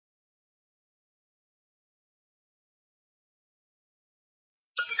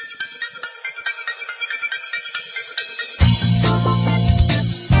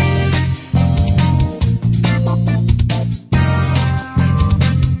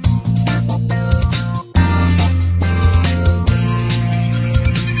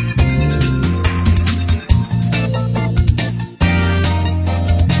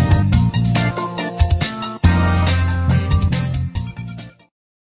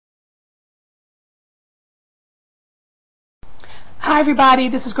Hi everybody,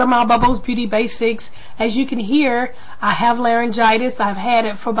 this is Grandma Bubbles Beauty Basics. As you can hear, I have laryngitis. I've had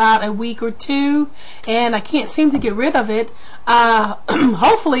it for about a week or two and I can't seem to get rid of it.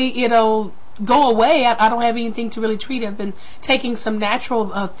 Hopefully it'll go away. I don't have anything to really treat. I've been taking some natural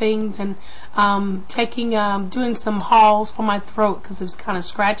things and doing some hauls for my throat because it was kind of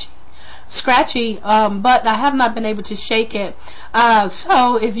scratchy, but I have not been able to shake it.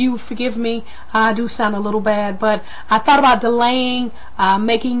 So if you forgive me, I do sound a little bad, but I thought about delaying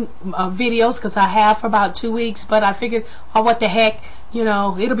making videos because I have for about 2 weeks, but I figured, oh, what the heck, you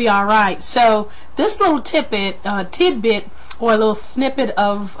know, it'll be alright. So this little tidbit or a little snippet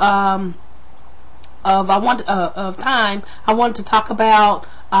of time, I wanted to talk about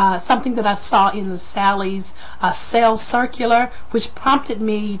something that I saw in the Sally's sales circular, which prompted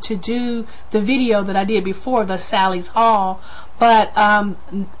me to do the video that I did before, the Sally's haul. But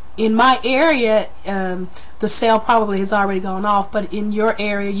in my area, the sale probably has already gone off, but in your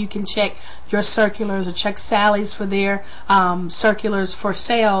area you can check your circulars or check Sally's for their circulars for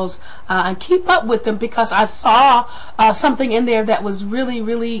sales and keep up with them, because I saw something in there that was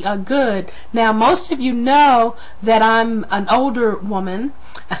really good. Now, most of you know that I'm an older woman.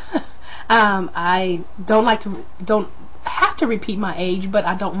 I don't have to repeat my age, but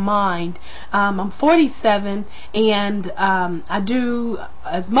I don't mind. I'm 47 and I do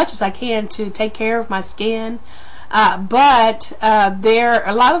as much as I can to take care of my skin, but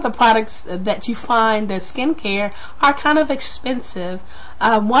a lot of the products that you find, the skincare, are kind of expensive.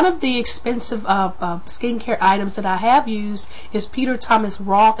 One of the expensive skincare items that I have used is Peter Thomas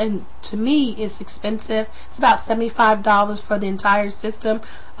Roth, and to me it's expensive. It's about $75 for the entire system,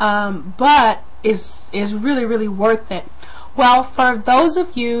 but it's really worth it. Well, for those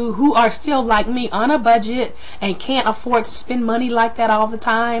of you who are still like me on a budget and can't afford to spend money like that all the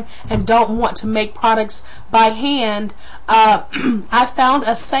time and don't want to make products by hand, I found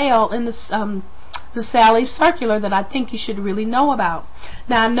a sale in the Sally's circular that I think you should really know about.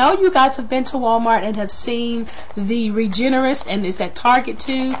 Now, I know you guys have been to Walmart and have seen the Regenerist, and it's at Target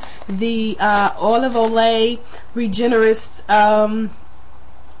too, the Olive Olay Regenerist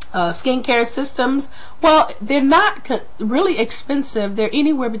skincare systems. Well, they're not really expensive. They're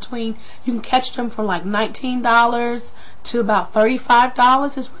anywhere between, you can catch them from like $19 to about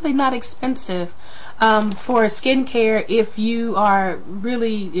 $35. It's really not expensive for skincare if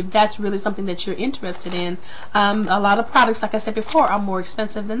that's really something that you're interested in. A lot of products, like I said before, are more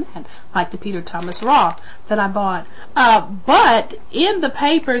expensive than that, like the Peter Thomas Roth that I bought. But in the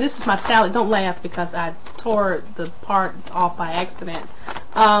paper, this is my Sally. Don't laugh because I tore the part off by accident.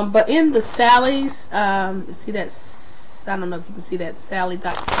 But in the Sally's, see that, I don't know if you can see that Sally.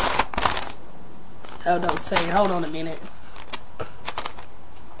 Oh, don't say it. Hold on a minute.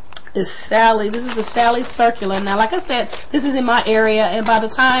 This is the Sally circular. Now, like I said, this is in my area, and by the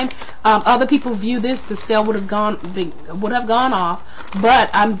time other people view this, the sale would have gone off. But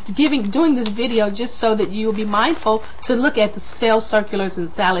I'm doing this video just so that you will be mindful to look at the sales circulars and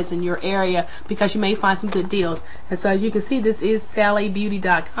Sally's in your area, because you may find some good deals. And so, as you can see, this is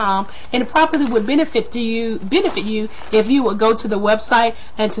SallyBeauty.com, and it probably would benefit you if you would go to the website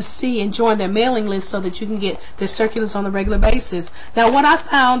and to see and join their mailing list so that you can get their circulars on a regular basis. Now, what I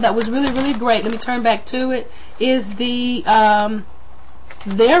found that was really great, let me turn back to it, is the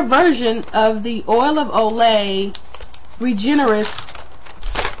their version of the Oil of Olay Regenerist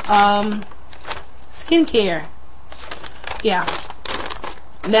skincare. Yeah.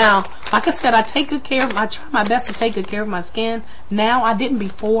 Now, like I said, I try my best to take good care of my skin now. I didn't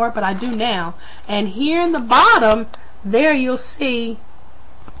before, but I do now. And here in the bottom, there you'll see,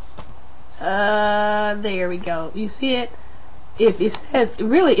 there we go. You see it? If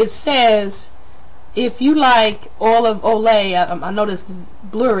it says, if you like Olive Olay, I know this is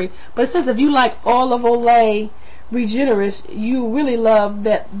blurry, but it says if you like Olive Olay Regenerist, you really love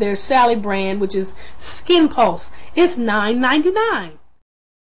their Sally brand, which is Skin Pulse. It's $9.99.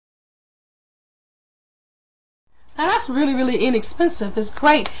 Now, that's really inexpensive. It's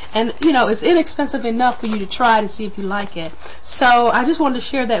great, and you know, it's inexpensive enough for you to try to see if you like it. So I just wanted to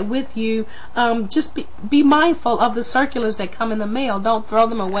share that with you. Just be mindful of the circulars that come in the mail. Don't throw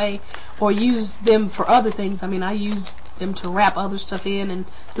them away or use them for other things. I mean, I use them to wrap other stuff in and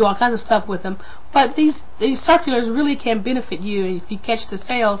do all kinds of stuff with them. But these circulars really can benefit you, and if you catch the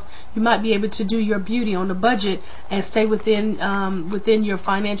sales, you might be able to do your beauty on a budget and stay within your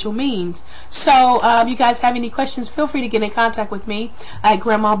financial means. So you guys have any questions, feel free to get in contact with me at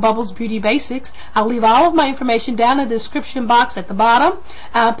Grandma Bubbles Beauty Basics. I'll leave all of my information down in the description box at the bottom.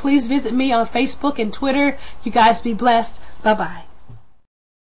 Please visit me on Facebook and Twitter. You guys be blessed. Bye-bye.